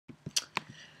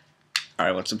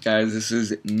Alright, what's up guys? This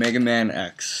is Mega Man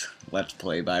X Let's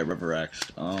Play by RiverX.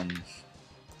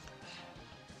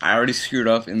 I already screwed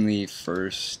up in the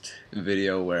first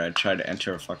video where I tried to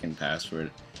enter a fucking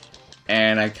password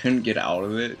and I couldn't get out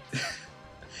of it.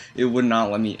 It would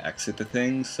not let me exit the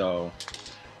thing, so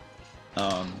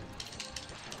I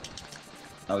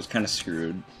was kinda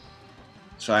screwed.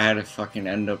 So I had to fucking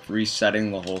end up resetting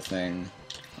the whole thing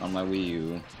on my Wii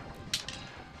U.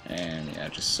 And yeah,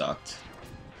 it just sucked.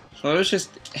 So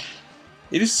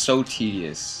it is so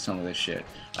tedious, some of this shit.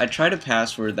 I tried a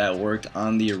password that worked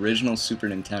on the original Super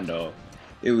Nintendo.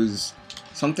 It was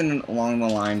something along the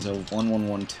lines of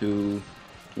 1112,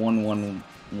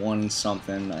 111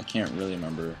 something, I can't really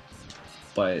remember.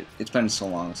 But it's been so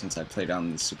long since I played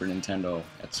on the Super Nintendo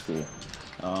at school.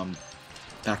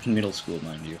 Back in middle school,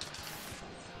 mind you.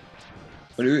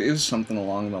 But it was something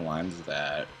along the lines of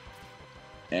that.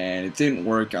 And it didn't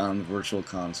work on the Virtual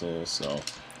Console, so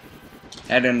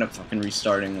I had to end up fucking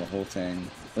restarting the whole thing.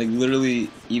 Like literally,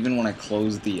 even when I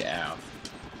closed the app,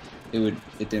 it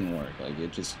didn't work. Like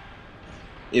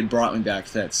it brought me back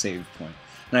to that save point.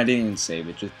 And I didn't even save,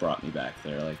 it just brought me back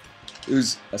there. Like it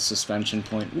was a suspension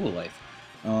point. Ooh, life.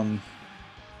 I don't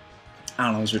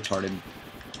know, it was retarded.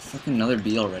 Fucking another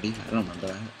B already? I don't remember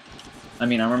that. I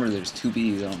mean, I remember there's 2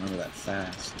 Bs, I don't remember that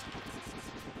fast.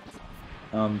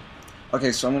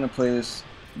 Okay, so I'm gonna play this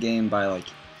game by like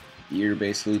ear,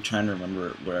 basically trying to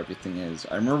remember where everything is.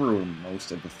 I remember where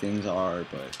most of the things are,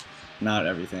 but not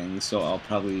everything, so I'll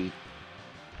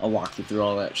walk you through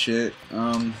all that shit.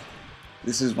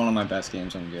 This is one of my best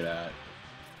games I'm good at.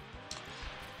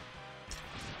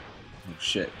 Oh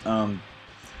shit. I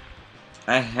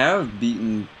have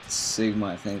beaten Sigma,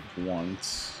 I think,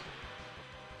 once.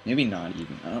 Maybe not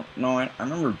even. I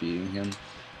remember beating him,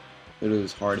 but it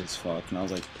was hard as fuck, and I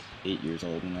was like 8 years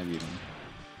old when I beat him.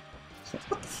 So,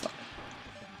 what the fuck?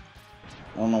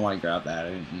 I don't know why I grabbed that, I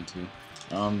didn't need to.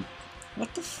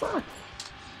 What the fuck?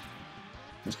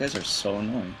 These guys are so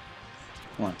annoying.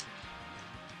 Come on.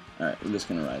 Alright, we're just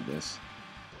gonna ride this.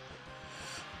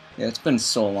 Yeah, it's been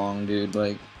so long, dude,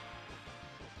 like,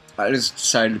 I just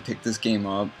decided to pick this game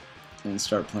up and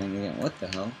start playing the game. What the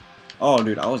hell? Oh,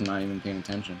 dude, I was not even paying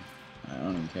attention. I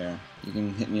don't even care. You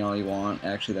can hit me all you want.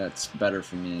 Actually, that's better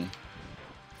for me.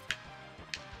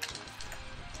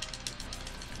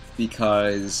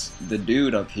 Because the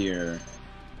dude up here,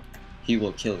 he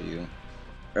will kill you.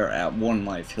 Or at 1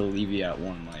 life, he'll leave you at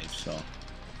 1 life, so.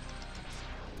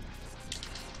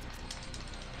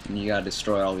 And you gotta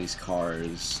destroy all these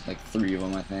cars, like 3 of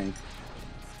them, I think.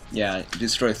 Yeah,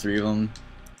 destroy 3 of them,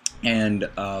 and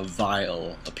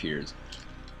Vile appears.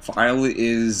 Vile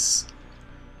is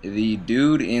the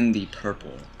dude in the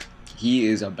purple. He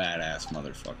is a badass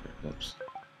motherfucker. Whoops.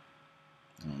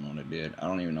 I don't know what I did. I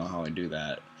don't even know how I do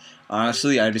that.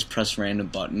 Honestly, I just press random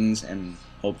buttons and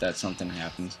hope that something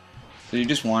happens. So you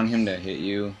just want him to hit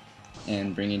you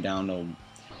and bring you down to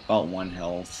about 1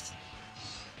 health.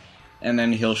 And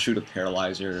then he'll shoot a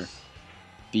paralyzer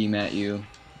beam at you,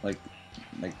 like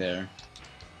there.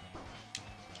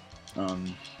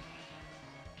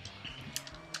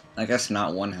 I guess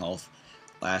not 1 health.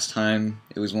 Last time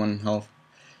it was 1 health.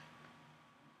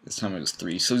 This time it was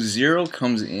 3. So Zero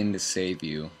comes in to save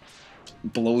you.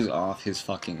 Blows off his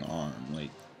fucking arm. Like,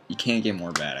 you can't get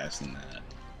more badass than that.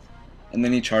 And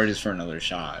then he charges for another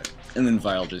shot. And then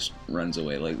Vile just runs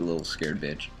away like a little scared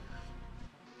bitch.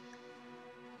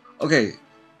 Okay,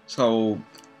 so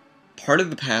part of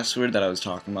the password that I was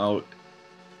talking about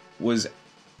was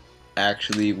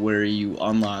actually where you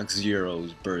unlock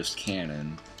Zero's burst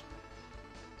cannon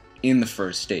in the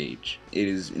first stage. It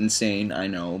is insane, I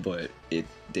know, but it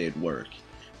did work.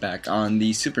 Back on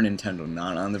the Super Nintendo,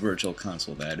 not on the Virtual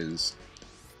Console. That is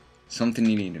something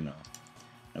you need to know.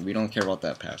 And we don't care about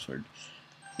that password.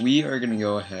 We are gonna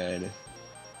go ahead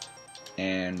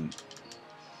and...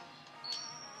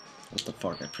 What the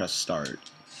fuck? I pressed start.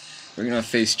 We're gonna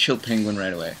face Chill Penguin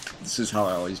right away. This is how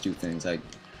I always do things. I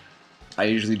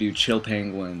usually do Chill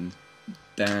Penguin,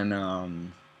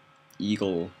 then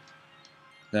Eagle,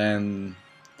 then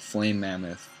Flame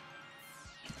Mammoth.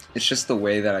 It's just the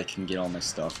way that I can get all my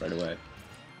stuff right away.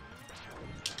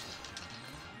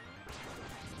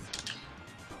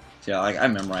 So yeah, like, I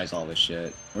memorize all this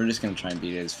shit. We're just gonna try and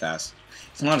beat it as fast.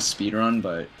 It's not a speed run,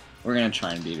 but we're gonna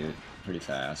try and beat it pretty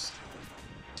fast.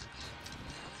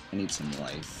 I need some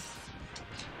life.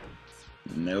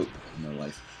 Nope, no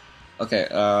life. Okay,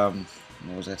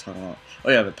 what was I talking about? Oh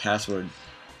yeah, the password.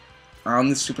 On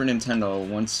the Super Nintendo,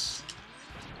 once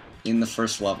in the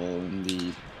first level, in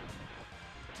the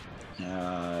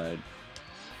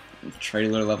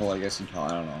trailer level, I guess you'd call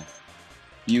it, I don't know.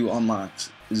 you unlock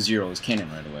Zero's cannon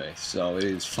right away. So it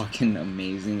is fucking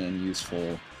amazing and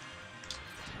useful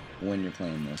when you're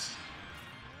playing this.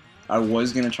 I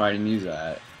was gonna try and use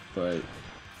that, but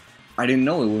I didn't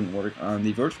know it wouldn't work on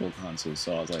the virtual console,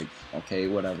 so I was like, okay,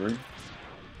 whatever.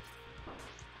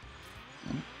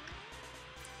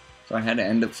 So I had to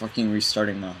end up fucking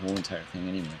restarting my whole entire thing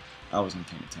anyway. I wasn't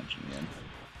paying attention again.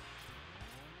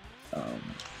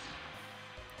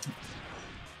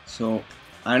 So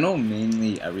I know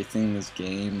mainly everything in this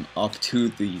game up to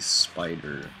the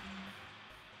spider.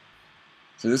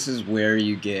 So this is where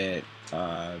you get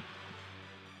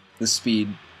the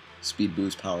speed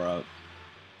boost power up.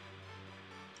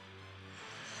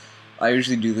 I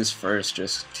usually do this first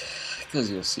just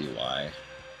because you'll see why.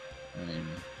 I mean,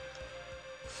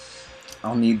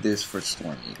 I'll need this for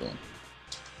Storm Eagle.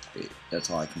 That's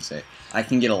all I can say. I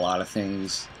can get a lot of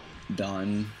things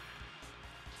done.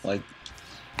 Like,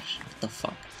 what the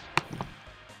fuck?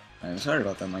 I'm sorry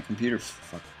about that. My computer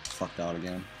fucked out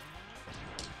again.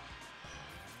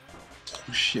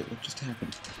 Oh shit! What just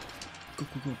happened? Go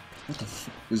go go! What the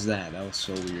fuck was that? That was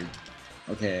so weird.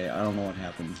 Okay, I don't know what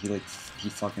happened. He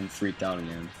fucking freaked out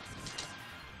again.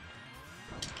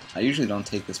 I usually don't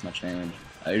take this much damage.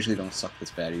 I usually don't suck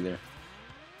this bad either.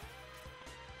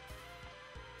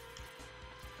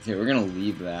 Okay, we're gonna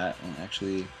leave that. Well,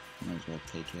 actually, might as well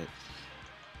take it.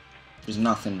 There's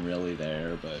nothing really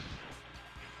there, but...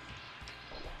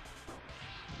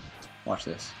 Watch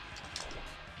this.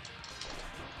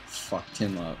 Fucked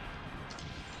him up.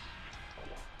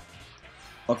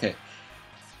 Okay.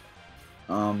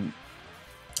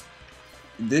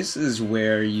 This is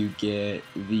where you get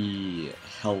the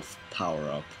health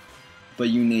power-up, but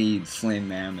you need Flame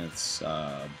Mammoth's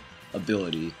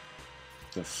ability,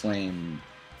 the Flame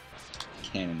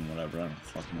Cannon, whatever, I don't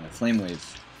fucking know, Flame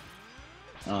Wave.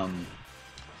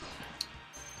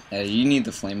 You need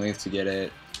the Flame Wave to get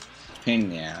it. It's a pain in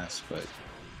the ass, but...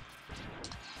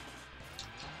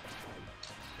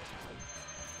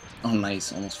 Oh,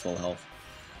 nice, almost full health.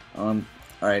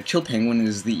 Alright, Chill Penguin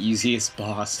is the easiest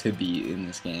boss to beat in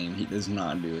this game. He does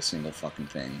not do a single fucking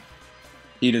thing.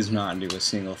 He does not do a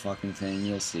single fucking thing,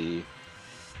 you'll see.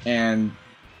 And...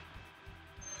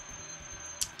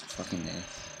 Fucking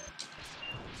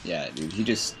A. Yeah, dude, he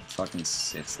just fucking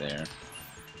sits there. I'm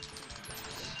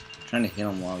trying to hit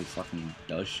him while he fucking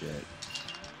does shit.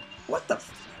 What the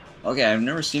f... Okay, I've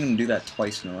never seen him do that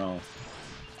twice in a row.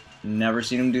 Never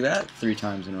seen him do that 3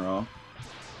 times in a row.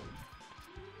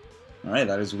 Alright,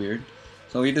 that is weird.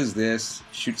 So he does this,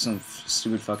 shoots some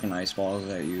stupid fucking ice balls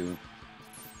at you.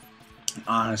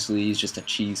 Honestly, he's just a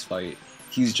cheese fight.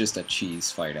 He's just a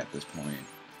cheese fight at this point.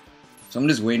 So I'm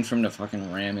just waiting for him to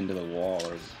fucking ram into the wall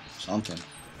or something.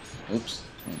 Oops,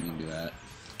 didn't mean to do that.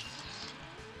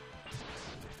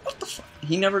 What the fuck?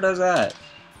 He never does that.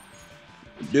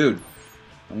 Dude,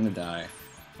 I'm gonna die.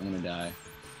 I'm gonna die.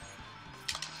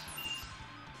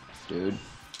 Dude.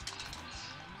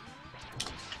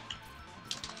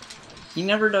 He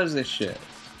never does this shit.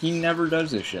 He never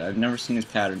does this shit. I've never seen his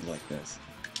patterns like this.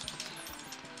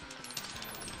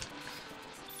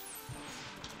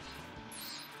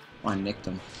 Oh, I nicked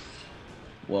him.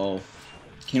 Whoa.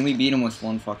 Can we beat him with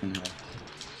 1 fucking health?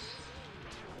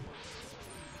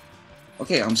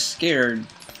 Okay, I'm scared.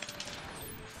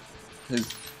 Because...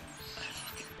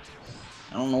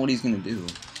 I don't know what he's gonna do.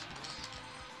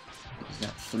 He's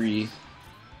got 3,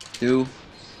 2,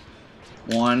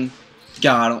 1...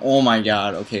 God, oh my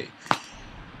god, okay.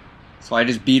 So I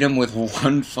just beat him with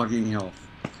 1 fucking health.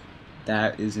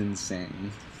 That is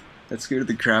insane. That scared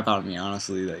the crap out of me,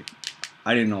 honestly. Like,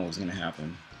 I didn't know what was gonna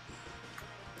happen.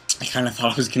 I kind of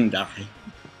thought I was gonna die.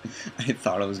 I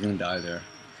thought I was gonna die there.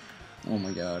 Oh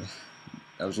my god.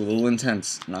 That was a little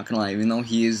intense, not gonna lie. Even though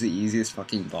he is the easiest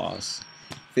fucking boss,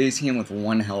 facing him with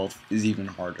 1 health is even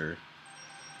harder.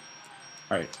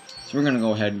 Alright, so we're gonna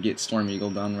go ahead and get Storm Eagle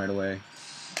done right away.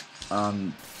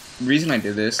 The reason I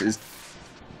did this is...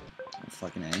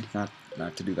 fucking A,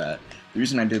 not to do that. The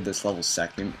reason I did this level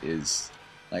 2nd is,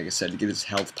 like I said, to get his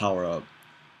health power up,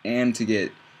 and to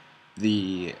get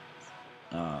the,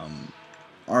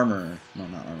 armor, no,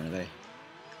 not armor,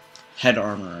 head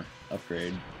armor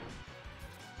upgrade.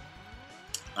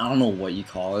 I don't know what you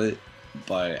call it,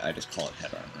 but I just call it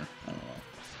head armor. I don't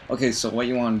know. Okay, so what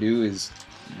you want to do is,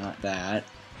 not that.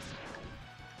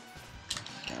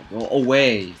 God, go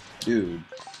away! Dude.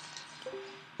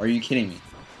 Are you kidding me?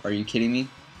 Are you kidding me?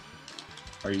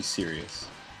 Are you serious?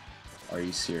 Are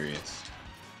you serious?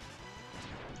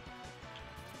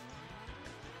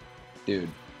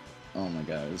 Dude. Oh my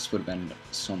god, this would have been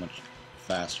so much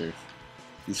faster if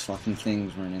these fucking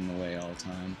things weren't in the way all the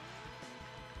time.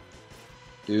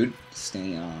 Dude,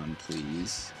 stay on,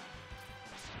 please.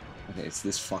 Okay, it's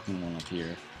this fucking one up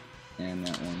here. And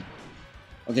that one.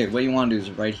 Okay, what you want to do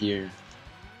is right here,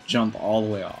 jump all the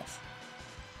way off.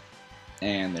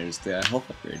 And there's the health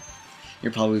upgrade.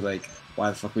 You're probably like, why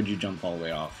the fuck would you jump all the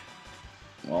way off?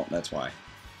 Well, that's why.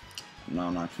 No,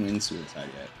 I'm not committing suicide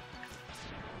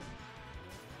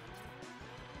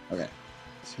yet. Okay,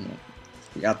 so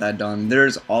we got that done.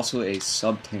 There's also a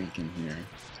sub-tank in here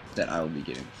that I will be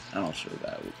getting. I'll show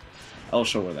that. I'll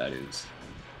show where that is.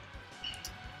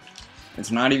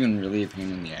 It's not even really a pain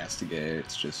in the ass to get.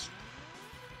 It's just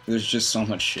there's just so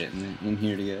much shit in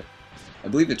here to get. I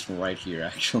believe it's right here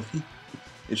actually.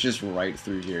 It's just right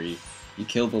through here. You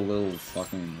kill the little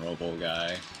fucking robo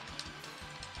guy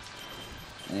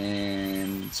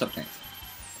and sub-tank.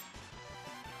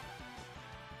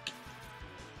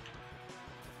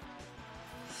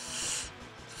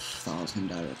 Thought I was gonna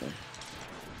die right there.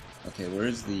 Okay,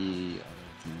 where's the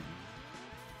other thing?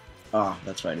 Ah,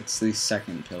 that's right, it's the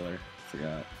second pillar.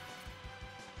 Forgot.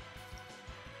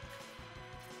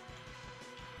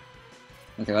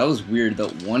 Okay, that was weird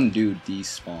that one dude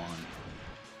despawned.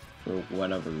 For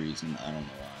whatever reason, I don't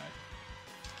know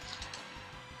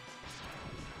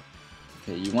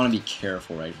why. Okay, you want to be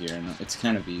careful right here. And it's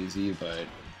kind of easy, but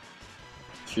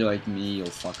if you're like me, you'll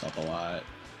fuck up a lot.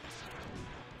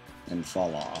 And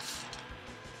fall off.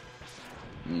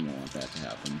 And you don't want that to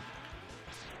happen.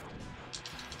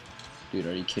 Dude,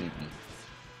 are you kidding me?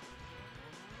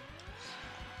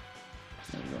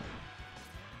 There we go.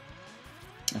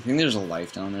 I think there's a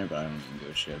life down there, but I don't even give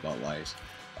a shit about lives.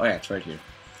 Oh yeah, it's right here.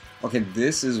 Okay,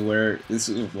 this is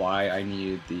why I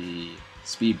needed the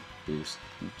speed boost.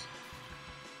 Oops.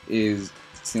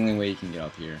 It's the only way you can get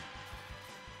up here.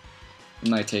 It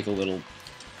might take a little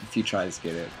if you try to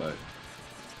get it, but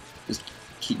just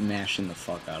keep mashing the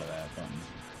fuck out of that button.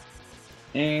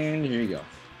 And here you go.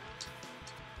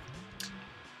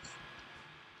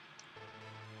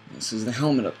 This is the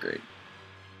helmet upgrade.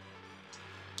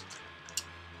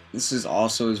 This is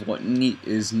also what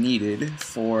is needed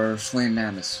for Flame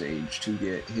Mammoth stage to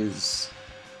get his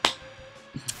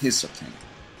sub-tank.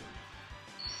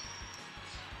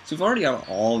 So we've already got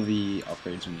all the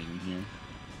upgrades we need in here.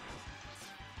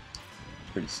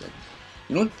 Pretty sick.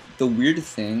 You know what? The weird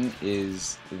thing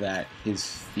is that his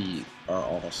feet are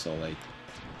also like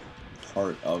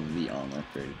part of the armor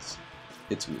upgrades.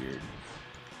 It's weird.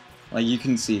 Like you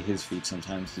can see his feet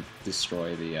sometimes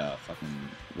destroy the fucking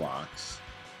rocks.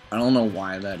 I don't know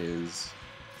why that is.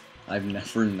 I've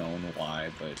never known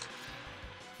why, but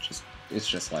it's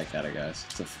just like that, I guess.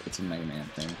 It's a Mega Man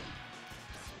thing.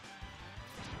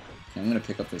 Okay, I'm gonna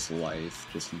pick up this life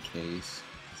just in case.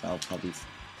 So I'll probably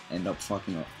end up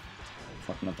fucking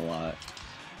up a lot.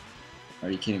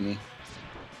 Are you kidding me?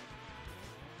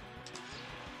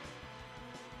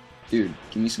 Dude,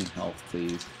 give me some health,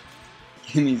 please.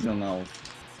 Give me some health.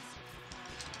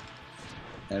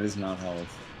 That is not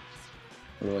health.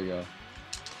 Where do I go?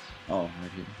 Oh,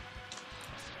 right here.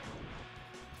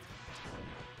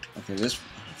 Okay, I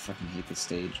fucking hate this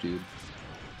stage, dude.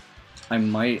 I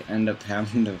might end up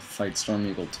having to fight Storm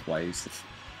Eagle twice.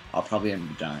 I'll probably end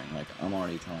up dying, like, I'm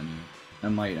already telling you. I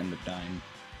might end up dying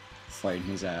fighting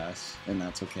his ass, and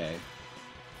that's okay.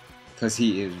 Because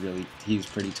he's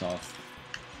pretty tough.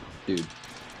 Dude.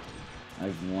 I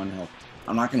have 1 health.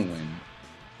 I'm not gonna win.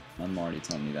 I'm already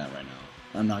telling you that right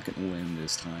now. I'm not gonna win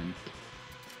this time.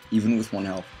 Even with 1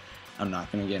 health, I'm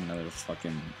not gonna get another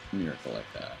fucking miracle like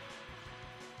that.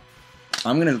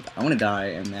 I'm gonna die,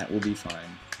 and that will be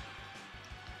fine.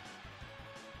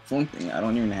 For one thing, I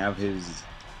don't even have his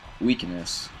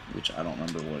weakness, which I don't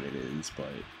remember what it is, but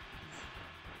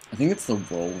I think it's the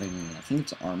rolling. I think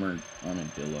it's armored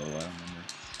armadillo. I don't remember.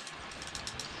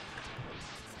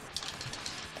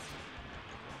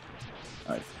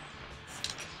 Alright.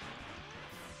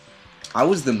 I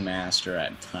was the master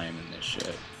at timing this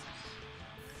shit.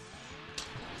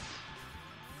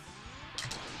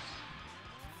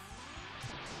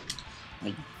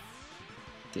 Like,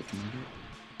 dick nugget.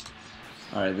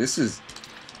 Alright, this is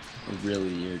a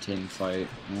really irritating fight,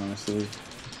 honestly.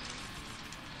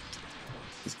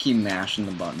 Just keep mashing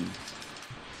the button.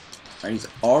 Alright, he's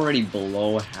already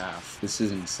below half. This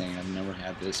is insane. I've never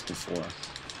had this before.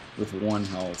 With 1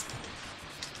 health.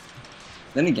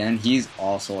 Then again, he's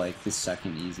also like the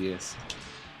second easiest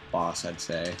boss, I'd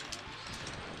say.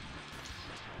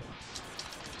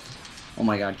 Oh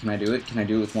my god, can I do it? Can I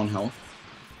do it with 1 health?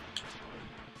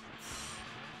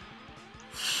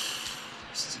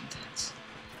 This is intense.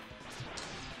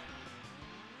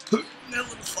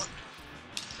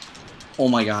 Oh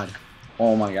my god.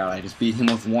 Oh my god, I just beat him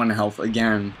with 1 health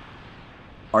again.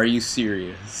 Are you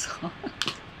serious?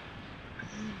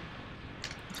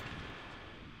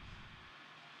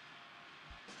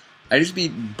 I just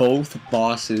beat both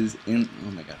bosses in,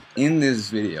 oh my god, in this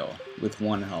video with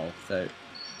 1 health. That,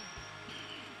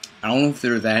 I don't know if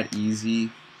they're that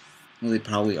easy. Well, they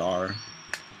probably are.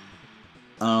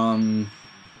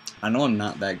 I know I'm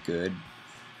not that good.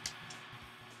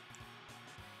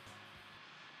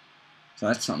 So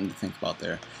that's something to think about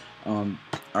there.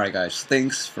 Alright guys,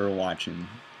 thanks for watching.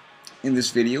 In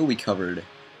this video we covered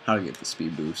how to get the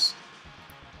speed boost,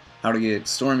 how to get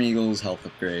Storm Eagle's health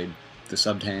upgrade, the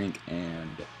sub-tank, and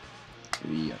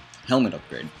the helmet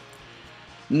upgrade.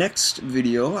 Next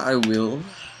video I will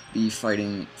be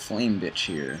fighting Flame Bitch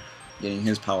here, getting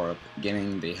his power up,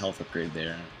 getting the health upgrade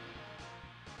there,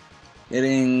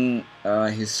 getting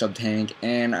his sub-tank,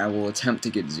 and I will attempt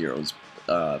to get Zero's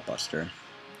Buster,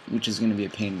 which is going to be a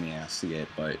pain in the ass to get,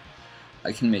 but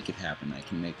I can make it happen. I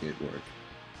can make it work.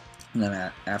 And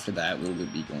then after that, we'll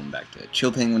be going back to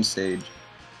Chill Penguin stage,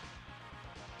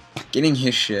 getting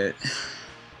his shit.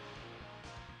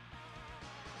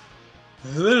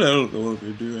 And then I don't know what I'm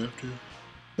going to do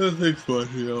after. Thanks for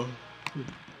watching, y'all.